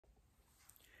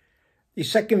The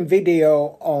second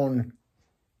video on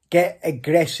get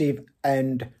aggressive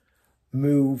and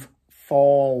move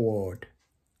forward.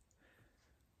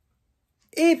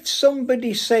 If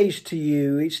somebody says to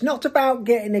you, it's not about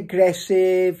getting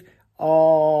aggressive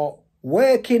or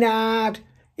working hard,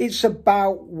 it's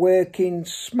about working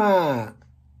smart.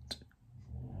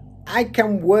 I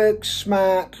can work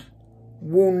smart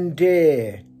one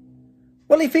day.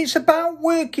 Well, if it's about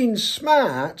working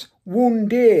smart one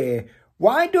day,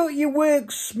 why don't you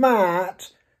work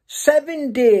smart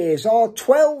 7 days or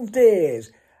 12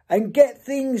 days and get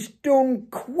things done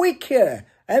quicker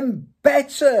and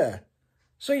better?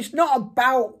 So it's not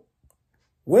about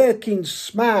working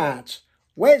smart.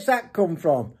 Where's that come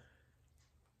from?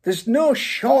 There's no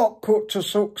shortcut to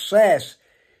success.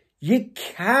 You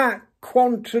can't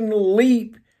quantum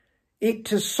leap it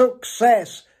to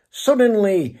success.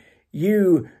 Suddenly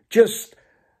you just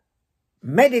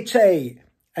meditate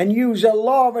and use a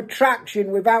law of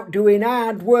attraction without doing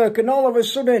hard work, and all of a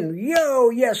sudden,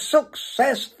 you're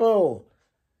successful.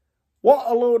 What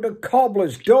a load of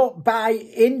cobblers. Don't buy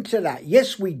into that.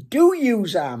 Yes, we do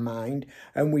use our mind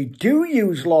and we do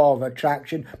use law of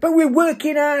attraction, but we're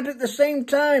working hard at the same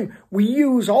time. We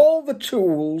use all the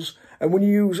tools and we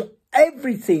use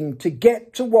everything to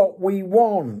get to what we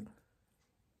want.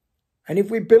 And if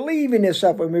we believe in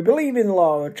ourselves and we believe in the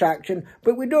law of attraction,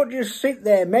 but we don't just sit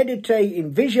there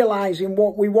meditating, visualizing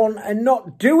what we want and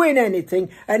not doing anything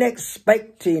and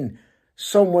expecting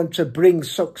someone to bring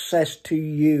success to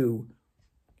you,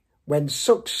 when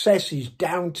success is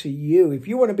down to you. If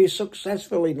you want to be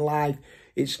successful in life,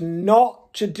 it's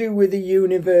not to do with the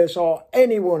universe or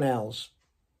anyone else.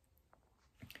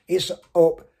 It's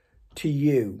up to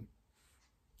you.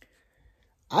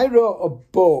 I wrote a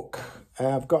book.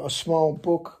 I've got a small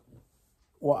book,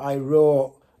 what I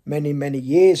wrote many, many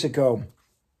years ago.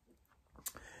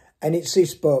 And it's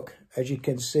this book, as you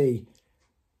can see,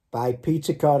 by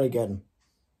Peter Corrigan.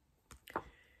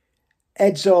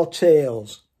 Heads or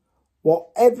Tails, what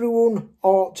everyone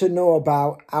ought to know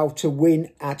about how to win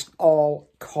at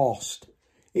all cost.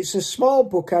 It's a small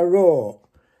book I wrote.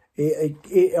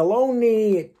 It'll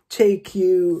only take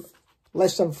you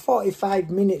less than 45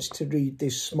 minutes to read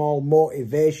this small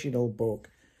motivational book.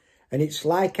 And it's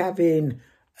like having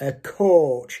a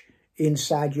coach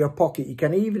inside your pocket. You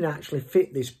can even actually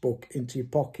fit this book into your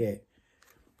pocket.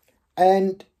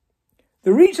 And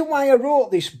the reason why I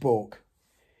wrote this book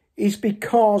is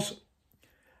because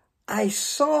I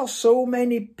saw so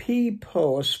many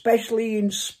people, especially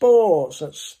in sports,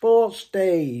 at sports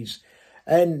days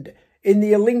and in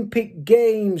the Olympic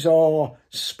Games or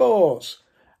sports,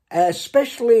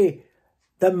 especially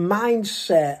the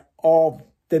mindset of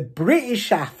the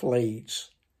British athletes.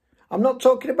 I'm not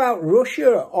talking about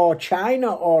Russia or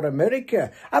China or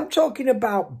America. I'm talking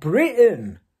about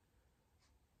Britain.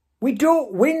 We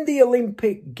don't win the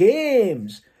Olympic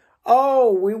Games.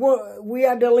 Oh, we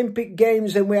had Olympic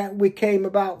Games and we came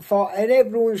about fourth, and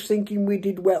everyone's thinking we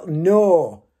did well.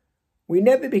 No, we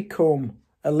never become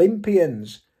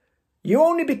Olympians. You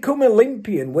only become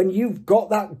Olympian when you've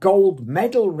got that gold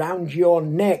medal round your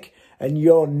neck and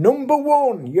you're number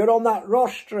one. You're on that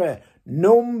roster,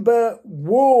 number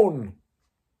one.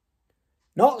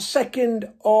 Not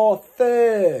second or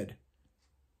third.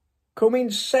 Coming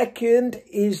second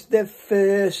is the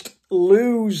first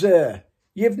loser.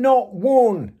 You've not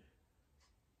won.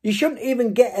 You shouldn't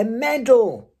even get a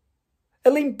medal.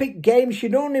 Olympic Games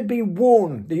should only be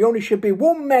one. There only should be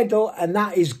one medal, and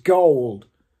that is gold.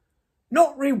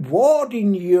 Not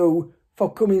rewarding you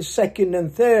for coming second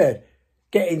and third,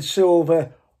 getting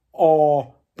silver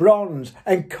or bronze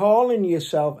and calling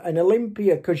yourself an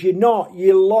Olympian, because you're not,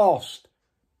 you lost.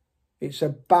 It's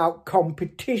about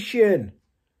competition.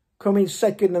 Coming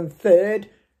second and third,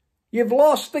 you've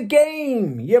lost the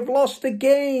game. You've lost the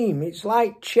game. It's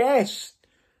like chess.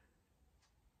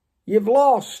 You've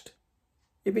lost.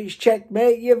 If it's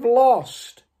checkmate, you've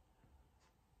lost.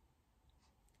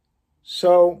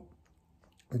 So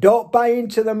don't buy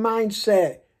into the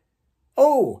mindset,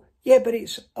 oh, yeah, but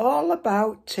it's all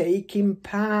about taking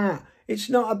part. It's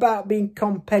not about being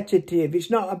competitive. It's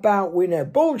not about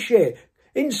winning. Bullshit.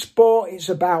 In sport, it's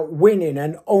about winning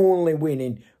and only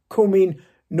winning. Coming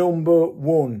number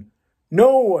one.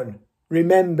 No one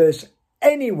remembers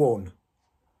anyone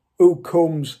who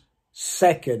comes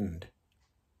second.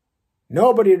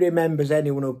 Nobody remembers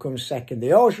anyone who comes second.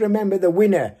 They always remember the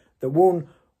winner, the one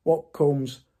what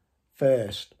comes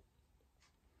first.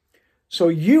 So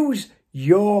use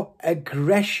your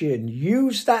aggression.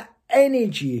 Use that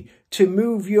energy to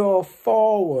move you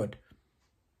forward.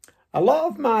 A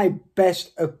lot of my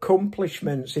best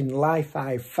accomplishments in life,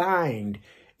 I find,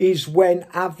 is when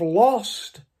I've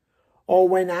lost, or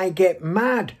when I get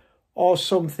mad, or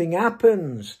something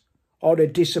happens, or a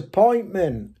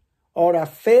disappointment, or I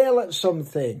fail at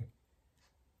something.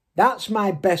 That's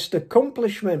my best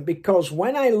accomplishment, because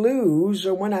when I lose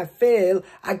and when I fail,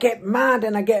 I get mad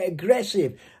and I get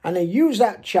aggressive. And I use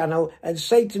that channel and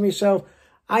say to myself,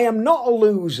 I am not a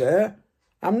loser,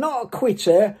 I'm not a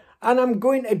quitter, and I'm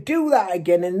going to do that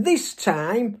again. And this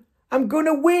time, I'm going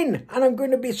to win, and I'm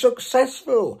going to be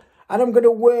successful, and I'm going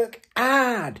to work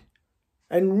hard,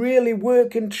 and really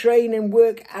work and train and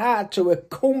work hard to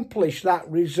accomplish that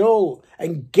result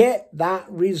and get that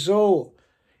result.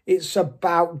 It's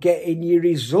about getting your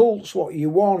results, what you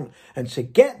want. And to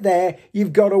get there,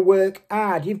 you've got to work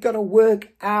hard. You've got to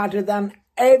work harder than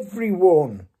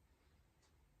everyone.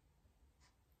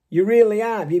 You really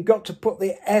have. You've got to put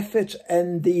the effort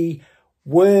and the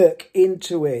work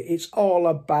into it. It's all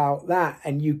about that.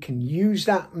 And you can use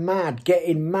that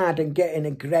getting mad and getting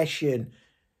aggression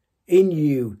in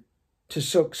you to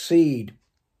succeed.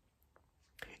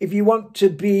 If you want to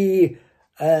be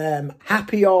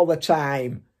happy all the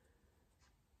time,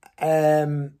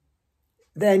 then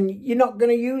you're not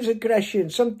going to use aggression.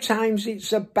 Sometimes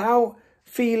it's about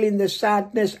feeling the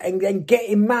sadness and then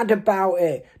getting mad about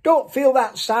it. Don't feel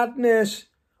that sadness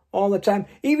all the time.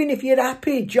 Even if you're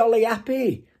happy, jolly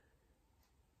happy,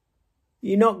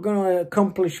 you're not going to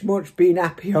accomplish much being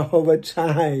happy all the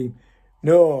time.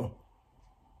 No.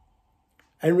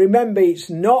 And remember, it's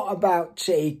not about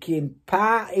taking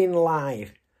part in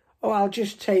life. Oh, I'll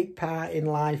just take part in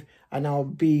life and I'll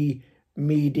be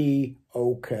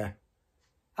mediocre.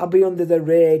 I'll be under the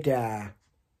radar.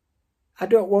 I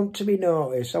don't want to be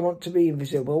noticed. I want to be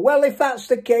invisible. Well, if that's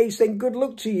the case, then good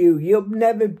luck to you. You'll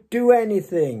never do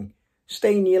anything.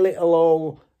 Stay in your little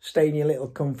hole, stay in your little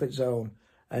comfort zone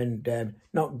and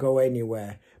not go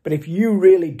anywhere. But if you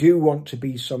really do want to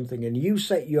be something and you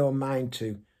set your mind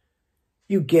to,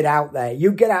 you get out there,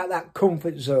 you get out that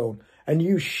comfort zone and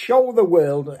you show the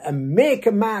world and make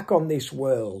a mark on this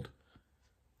world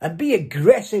and be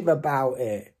aggressive about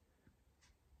it.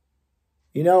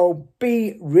 You know,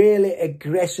 be really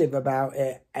aggressive about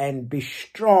it and be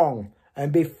strong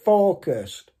and be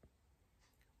focused.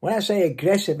 When I say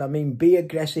aggressive, I mean be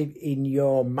aggressive in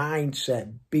your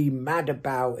mindset. Be mad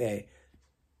about it.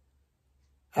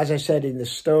 As I said in the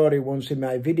story once in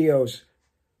my videos,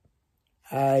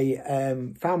 I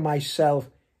found myself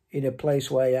in a place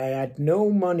where I had no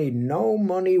money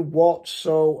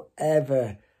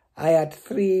whatsoever. I had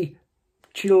 3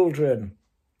 children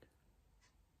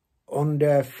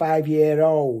under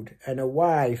 5-year-old and a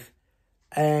wife,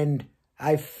 and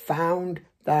I found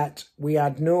that we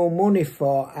had no money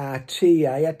for our tea.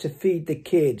 I had to feed the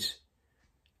kids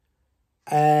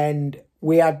and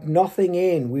we had nothing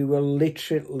in. We were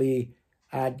literally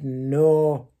had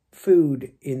no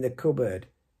food in the cupboard.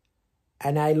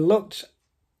 And I looked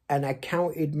and I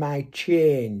counted my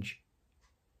change.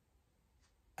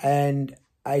 And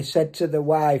I said to the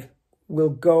wife, we'll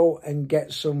go and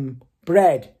get some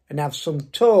bread and have some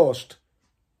toast.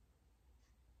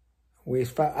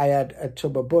 I had a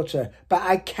tub of butter, but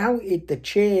I counted the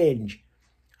change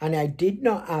and I did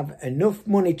not have enough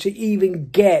money to even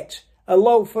get a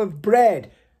loaf of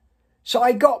bread. So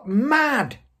I got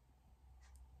mad.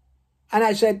 And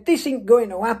I said, this ain't going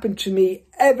to happen to me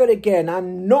ever again.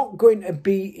 I'm not going to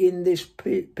be in this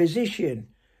position.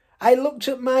 I looked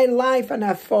at my life and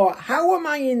I thought, how am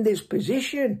I in this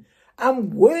position?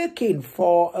 I'm working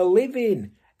for a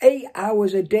living. 8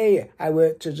 hours a day. I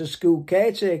worked as a school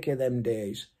caretaker them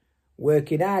days.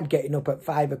 Working hard, getting up at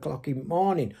 5 o'clock in the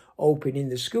morning, opening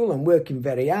the school and working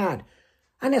very hard.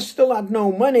 And I still had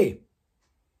no money.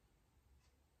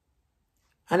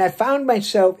 And I found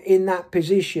myself in that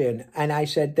position and I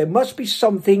said, there must be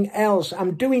something else.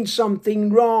 I'm doing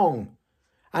something wrong.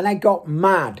 And I got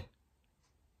mad.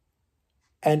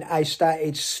 And I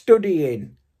started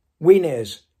studying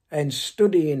winners and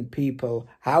studying people.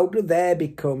 How do they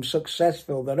become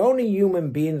successful? They're only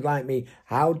human beings like me.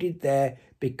 How did they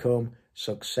become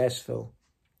successful?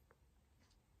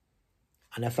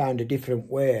 And I found a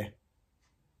different way.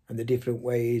 And the different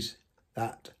way is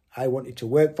that I wanted to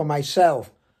work for myself.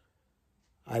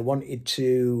 I wanted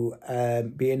to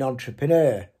be an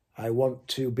entrepreneur. I want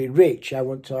to be rich. I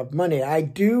want to have money. I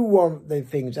do want the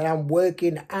things and I'm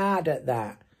working hard at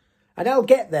that. And I'll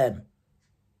get them.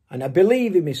 And I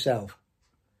believe in myself.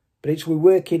 But it's with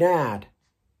working hard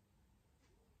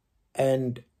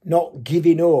and not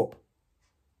giving up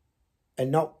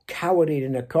and not cowering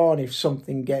in a corner if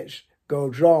something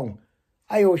goes wrong.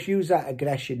 I always use that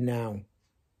aggression now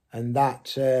and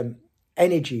that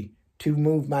energy to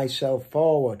move myself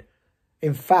forward.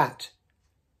 In fact,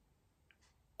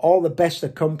 all the best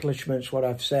accomplishments, what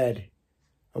I've said,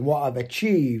 and what I've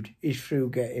achieved is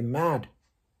through getting mad.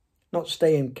 Not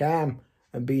staying calm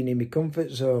and being in my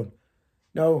comfort zone.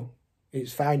 No,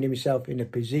 it's finding myself in a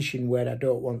position where I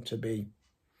don't want to be.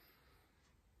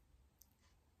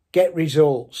 Get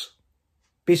results.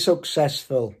 Be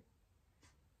successful.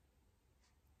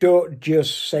 Don't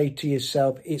just say to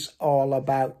yourself, it's all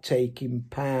about taking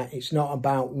part. It's not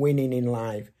about winning in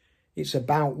life. It's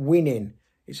about winning.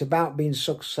 It's about being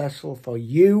successful for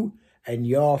you and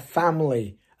your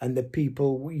family and the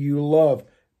people you love.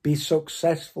 Be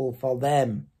successful for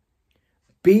them.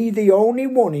 Be the only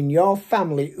one in your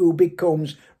family who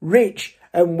becomes rich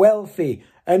and wealthy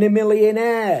and a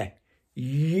millionaire.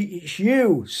 It's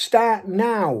you. Start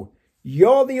now.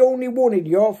 You're the only one in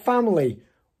your family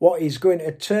what is going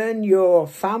to turn your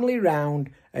family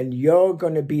round, and you're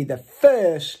going to be the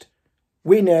first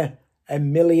winner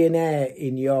and millionaire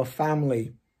in your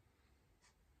family.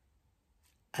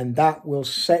 And that will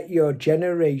set your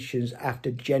generations after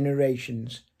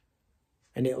generations.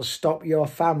 And it'll stop your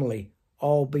family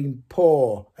all being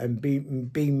poor and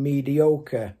being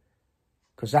mediocre.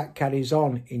 Because that carries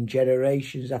on in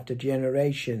generations after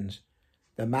generations.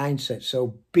 The mindset.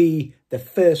 So be the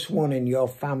first one in your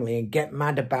family and get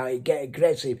mad about it. Get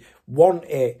aggressive. Want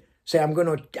it. Say, I'm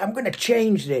gonna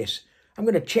change this. I'm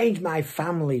gonna change my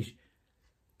family.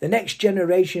 The next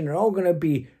generation are all gonna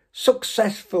be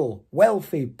successful,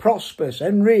 wealthy, prosperous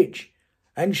and rich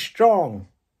and strong.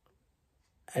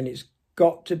 And it's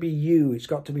got to be you. It's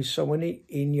got to be someone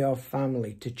in your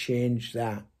family to change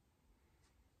that.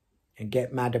 And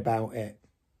get mad about it.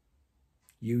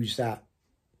 Use that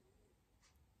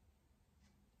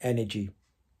energy.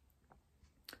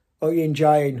 Hope you're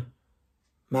enjoying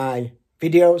my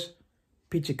videos.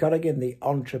 Peter Corrigan, the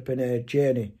entrepreneur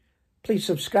journey. Please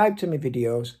subscribe to my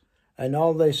videos, and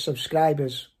all the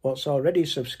subscribers what's already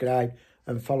subscribed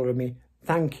and following me,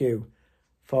 thank you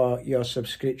for your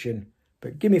subscription.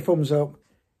 But give me thumbs up,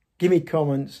 give me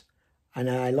comments, and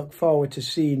I look forward to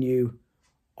seeing you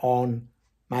on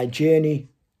my journey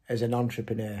as an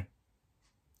entrepreneur.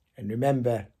 And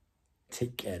remember,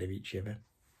 take care of each other.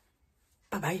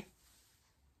 Bye-bye.